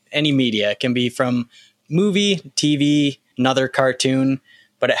any media. It can be from movie, TV, another cartoon,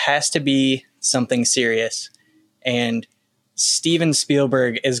 but it has to be something serious. And Steven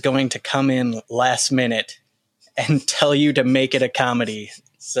Spielberg is going to come in last minute and tell you to make it a comedy.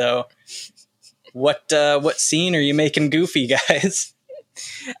 So what scene are you making goofy, guys?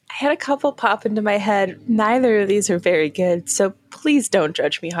 I had a couple pop into my head. Neither of these are very good, so please don't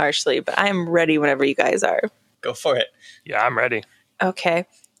judge me harshly, but I'm ready whenever you guys are. Go for it. Yeah, I'm ready. Okay.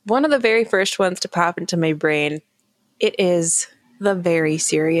 One of the very first ones to pop into my brain, it is the very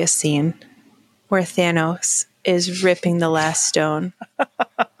serious scene where Thanos is ripping the last stone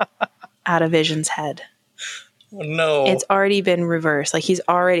out of Vision's head. Oh, no. It's already been reversed. Like, he's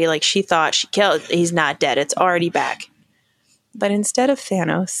already, like, she thought she killed, he's not dead. It's already back. But instead of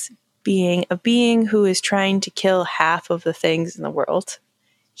Thanos being a being who is trying to kill half of the things in the world,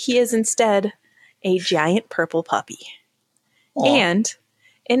 he is instead a giant purple puppy. Aww. And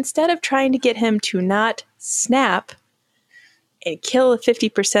instead of trying to get him to not snap and kill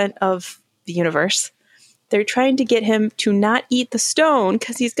 50% of the universe, they're trying to get him to not eat the stone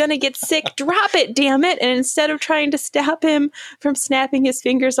because he's going to get sick. Drop it, damn it. And instead of trying to stop him from snapping his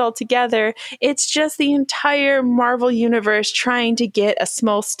fingers altogether, it's just the entire Marvel universe trying to get a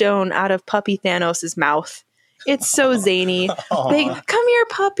small stone out of Puppy Thanos' mouth. It's so zany. They, come here,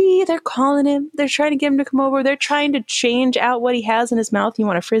 puppy. They're calling him. They're trying to get him to come over. They're trying to change out what he has in his mouth. You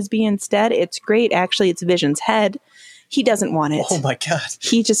want a Frisbee instead? It's great. Actually, it's Vision's head. He doesn't want it. Oh my God.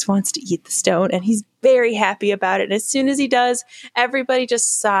 He just wants to eat the stone, and he's very happy about it. And as soon as he does, everybody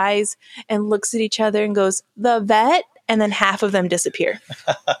just sighs and looks at each other and goes, "The vet?" And then half of them disappear.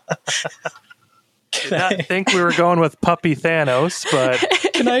 Did not think we were going with Puppy Thanos,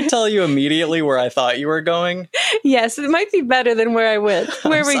 but... Can I tell you immediately where I thought you were going? Yes, it might be better than where I went.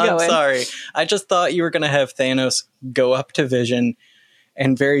 Where are we going? I'm sorry. I just thought you were going to have Thanos go up to Vision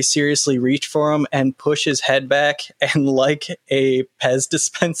and very seriously reach for him and push his head back, and like a Pez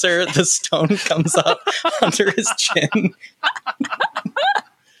dispenser, the stone comes up under his chin.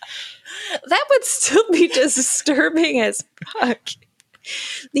 That would still be disturbing as fuck.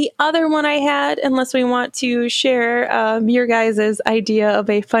 The other one I had, unless we want to share your guys' idea of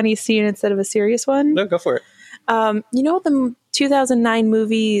a funny scene instead of a serious one. No, go for it. You know the 2009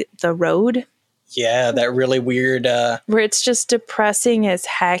 movie The Road? Yeah, that really weird... where it's just depressing as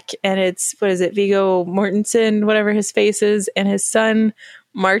heck, and it's, what is it, Viggo Mortensen, whatever his face is, and his son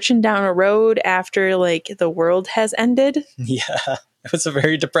marching down a road after, like, the world has ended. Yeah, it was a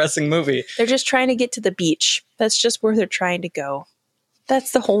very depressing movie. They're just trying to get to the beach. That's just where they're trying to go.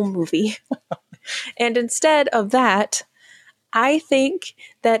 That's the whole movie. And instead of that, I think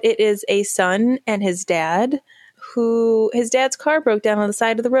that it is a son and his dad who, his dad's car broke down on the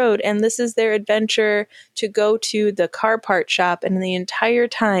side of the road, and this is their adventure to go to the car part shop, and the entire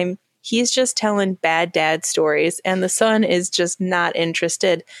time he's just telling bad dad stories, and the son is just not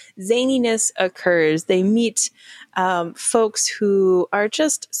interested. Zaniness occurs. They meet folks who are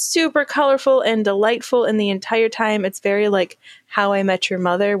just super colorful and delightful, and the entire time it's very like How I Met Your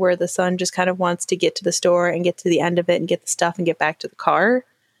Mother, where the son just kind of wants to get to the store and get to the end of it and get the stuff and get back to the car.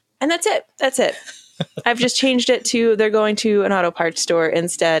 And that's it. That's it. I've just changed it to they're going to an auto parts store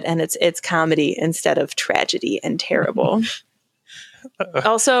instead, and it's comedy instead of tragedy and terrible.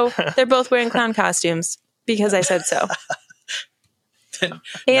 Also, they're both wearing clown costumes because I said so.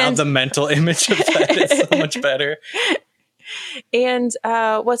 Now the mental image of that is so much better. And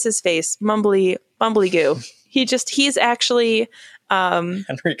what's his face? Mumbly Goo. He's actually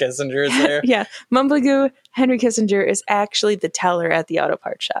Henry Kissinger is there. yeah. Mumbly Goo, Henry Kissinger is actually the teller at the auto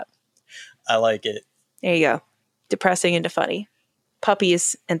parts shop. I like it. There you go. Depressing into funny.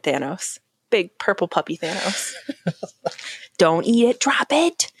 Puppies and Thanos. Big purple puppy Thanos. Don't eat it. Drop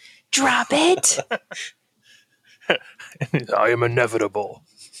it. Drop it. I am inevitable.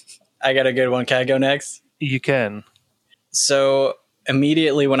 I got a good one. Can I go next? You can. So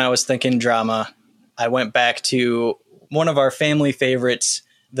immediately when I was thinking drama, I went back to one of our family favorites,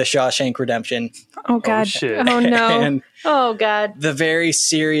 The Shawshank Redemption. Oh, God. shit. Oh, no. And Oh, God. the very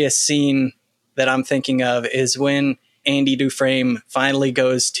serious scene that I'm thinking of is when Andy Dufresne finally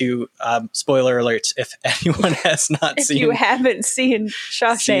goes to, spoiler alerts, if anyone has not If you haven't seen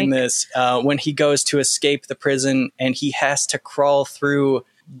Shawshank. this, when he goes to escape the prison and he has to crawl through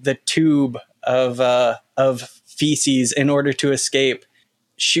the tube of feces in order to escape.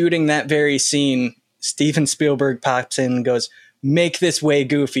 Shooting that very scene, Steven Spielberg pops in and goes, make this way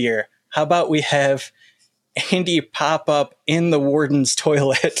goofier. How about we have Andy pop up in the warden's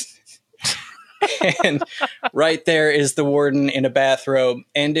toilet? And right there is the warden in a bathrobe,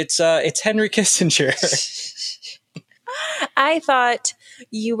 and it's Henry Kissinger. I thought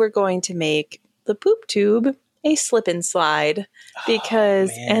you were going to make the poop tube a slip and slide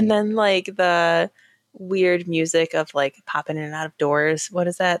because, and then like the weird music of like popping in and out of doors. What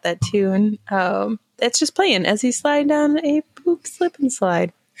is that tune? It's just playing as he slide down a poop slip and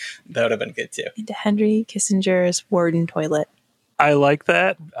slide. That would have been good too. Into Henry Kissinger's warden toilet. I like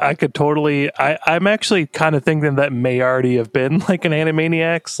that. I could totally. I'm actually kind of thinking that may already have been like an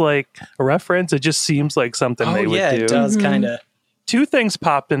Animaniacs like reference. It just seems like something they would do. It does kind of. Two things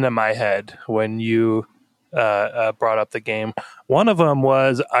popped into my head when you brought up the game. One of them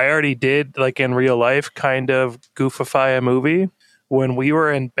was I already did like in real life kind of goofify a movie. When we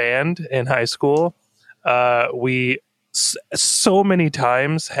were in band in high school, we so many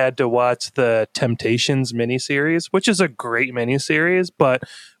times had to watch the Temptations miniseries, which is a great miniseries, but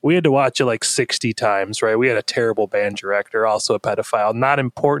we had to watch it like 60 times, right? We had a terrible band director, also a pedophile. Not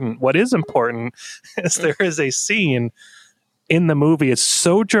important. What is important is there is a scene in the movie. It's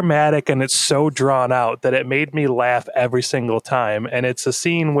so dramatic and it's so drawn out that it made me laugh every single time. And it's a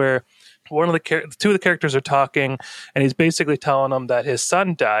scene where two of the characters are talking, and he's basically telling them that his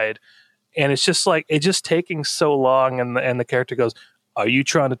son died. And it's just like, it's just taking so long. And the character goes, are you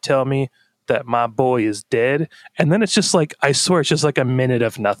trying to tell me that my boy is dead? And then it's just like, I swear, it's just like a minute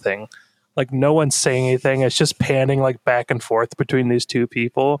of nothing. Like no one's saying anything. It's just panning like back and forth between these two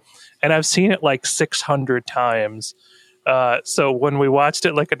people. And I've seen it like 600 times. So when we watched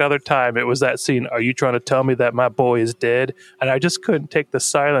it like another time, it was that scene. Are you trying to tell me that my boy is dead? And I just couldn't take the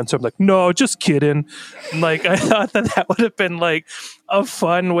silence. So I'm like, no, just kidding. And, like I thought that would have been like a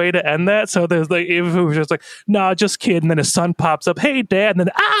fun way to end that. So there's like, if it was just like, no, just kidding. Then his son pops up, hey dad, and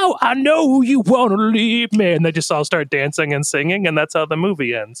then ow, I know who you want to leave me. And they just all start dancing and singing, and that's how the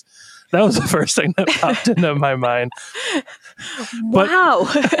movie ends. That was the first thing that popped into my mind. Wow.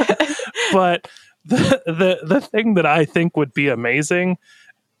 But the thing that I think would be amazing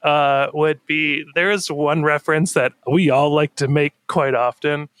would be, there is one reference that we all like to make quite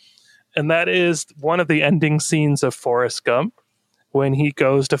often, and that is one of the ending scenes of Forrest Gump when he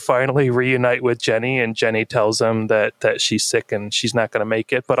goes to finally reunite with Jenny, and Jenny tells him that she's sick and she's not going to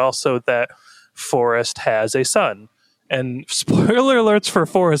make it, but also that Forrest has a son. And spoiler alerts for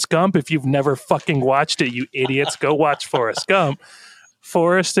Forrest Gump, if you've never fucking watched it, you idiots, go watch Forrest Gump.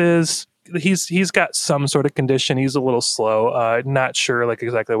 Forrest is... He's got some sort of condition. He's a little slow. Not sure like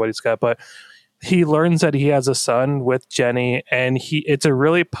exactly what he's got, but he learns that he has a son with Jenny, and it's a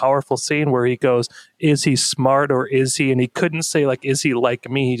really powerful scene where he goes, is he smart or is he? And he couldn't say like, is he like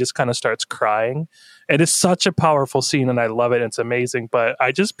me? He just kind of starts crying. It is such a powerful scene, and I love it. It's amazing. But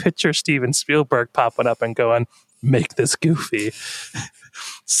I just picture Steven Spielberg popping up and going, make this goofy.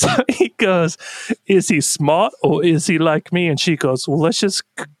 So he goes, is he smart or is he like me? And she goes, well,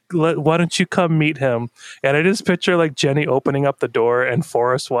 why don't you come meet him? And I just picture like Jenny opening up the door and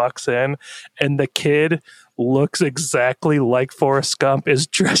Forrest walks in, and the kid looks exactly like Forrest Gump, is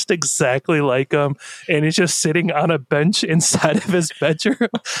dressed exactly like him, and he's just sitting on a bench inside of his bedroom.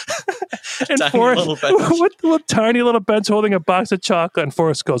 And Tiny Forrest little bench. with tiny little bench holding a box of chocolate, and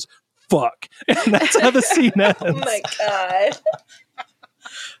Forrest goes, fuck. And that's how the scene ends. Oh my God.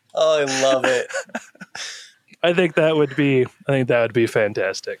 Oh, I love it. I think that would be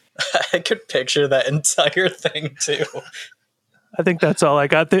fantastic. I could picture that entire thing too. I think that's all I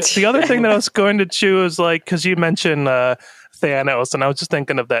got. The other thing that I was going to choose, like, because you mentioned Thanos, and I was just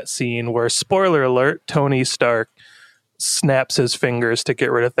thinking of that scene where, spoiler alert, Tony Stark snaps his fingers to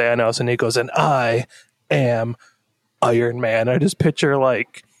get rid of Thanos, and he goes, "And I am Iron Man." I just picture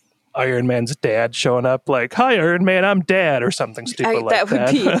like Iron Man's dad showing up like, "Hi, Iron Man, I'm Dad," or something stupid like that.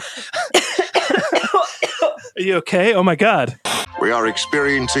 That would be... Are you okay? Oh my God. We are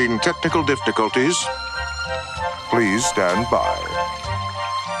experiencing technical difficulties. Please stand by.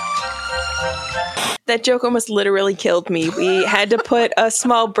 That joke almost literally killed me. We had to put a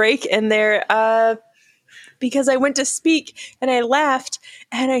small break in there because I went to speak and I laughed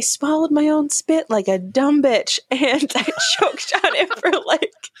and I swallowed my own spit like a dumb bitch and I choked on it for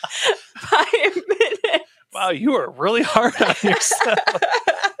like 5 minutes. Wow, you were really hard on yourself.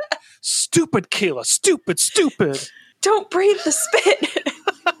 Stupid, Kayla. Stupid. Don't breathe the spit.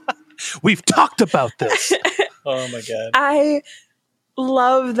 We've talked about this. Oh my God. I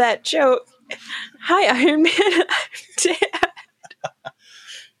love that joke. Hi, Iron Man. I'm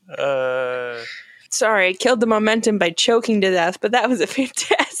Dad. Sorry, I killed the momentum by choking to death, but that was a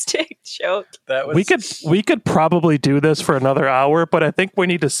fantastic joke. That was... We could probably do this for another hour, but I think we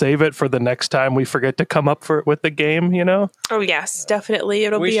need to save it for the next time we forget to come up with the game, you know? Oh, yes, definitely.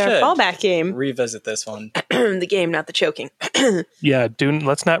 It'll be our fallback game. Revisit this one. The game, not the choking. Yeah,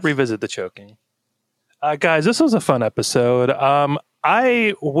 let's not revisit the choking. Guys, this was a fun episode.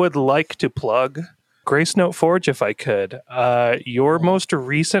 I would like to plug Grace Note Forge if I could. Your most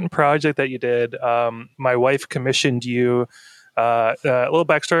recent project that you did, my wife commissioned you. A little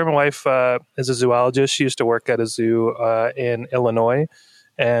backstory. My wife is a zoologist. She used to work at a zoo in Illinois,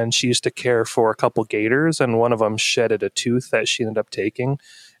 and she used to care for a couple gators, and one of them shedded a tooth that she ended up taking.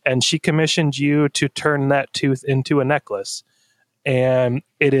 And she commissioned you to turn that tooth into a necklace. And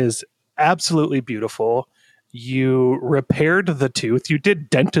it is absolutely beautiful. You repaired the tooth. You did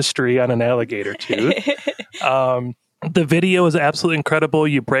dentistry on an alligator tooth. The video is absolutely incredible.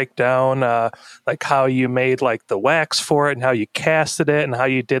 You break down like how you made like the wax for it and how you casted it and how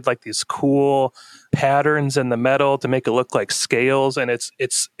you did like these cool patterns in the metal to make it look like scales. And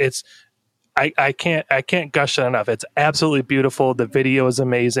I can't gush it enough. It's absolutely beautiful. The video is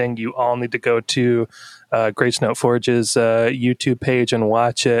amazing. You all need to go to Grace Note Forge's YouTube page and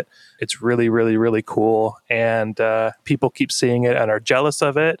watch it. It's really, really, really cool. And people keep seeing it and are jealous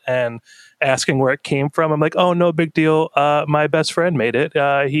of it and asking where it came from. I'm like, oh, no big deal. My best friend made it.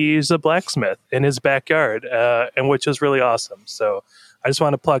 He's a blacksmith in his backyard, and which is really awesome. So I just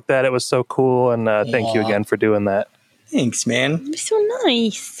want to plug that. It was so cool. And thank you again for doing that. Thanks, man. You're so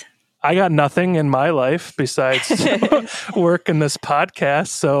nice. I got nothing in my life besides work in this podcast.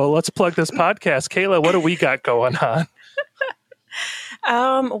 So let's plug this podcast. Kayla, what do we got going on?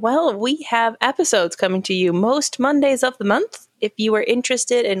 Well, we have episodes coming to you most Mondays of the month. If you are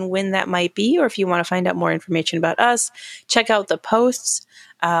interested in when that might be, or if you want to find out more information about us, check out the posts.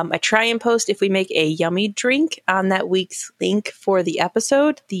 I try and post if we make a yummy drink on that week's link for the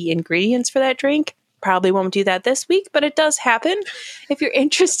episode, the ingredients for that drink. Probably won't do that this week, but it does happen. If you're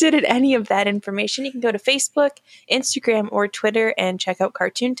interested in any of that information, you can go to Facebook, Instagram, or Twitter and check out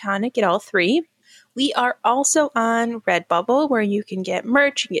Cartoon Tonic at all three. We are also on Redbubble, where you can get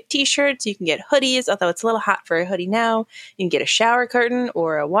merch, you can get t-shirts, you can get hoodies, although it's a little hot for a hoodie now. You can get a shower curtain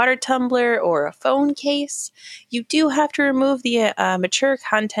or a water tumbler or a phone case. You do have to remove the mature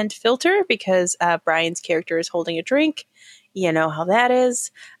content filter because Brian's character is holding a drink. You know how that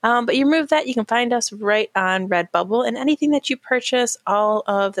is. But you remove that, you can find us right on Redbubble. And anything that you purchase, all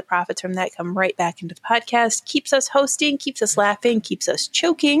of the profits from that come right back into the podcast. Keeps us hosting, keeps us laughing, keeps us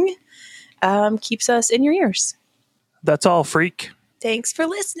choking, keeps us in your ears. That's all, freak. Thanks for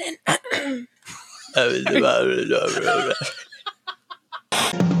listening.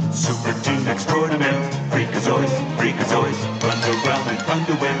 Super Team Extraordinaire, Freakazoids, Freakazoids, Underwhelming,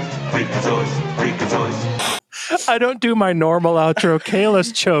 Underwear, Freakazoids, Freakazoids. I don't do my normal outro.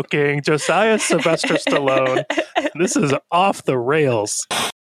 Kayla's choking. Josiah Sylvester Stallone. This is off the rails.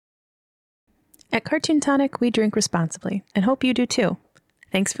 At Cartoon Tonic, we drink responsibly and hope you do too.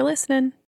 Thanks for listening.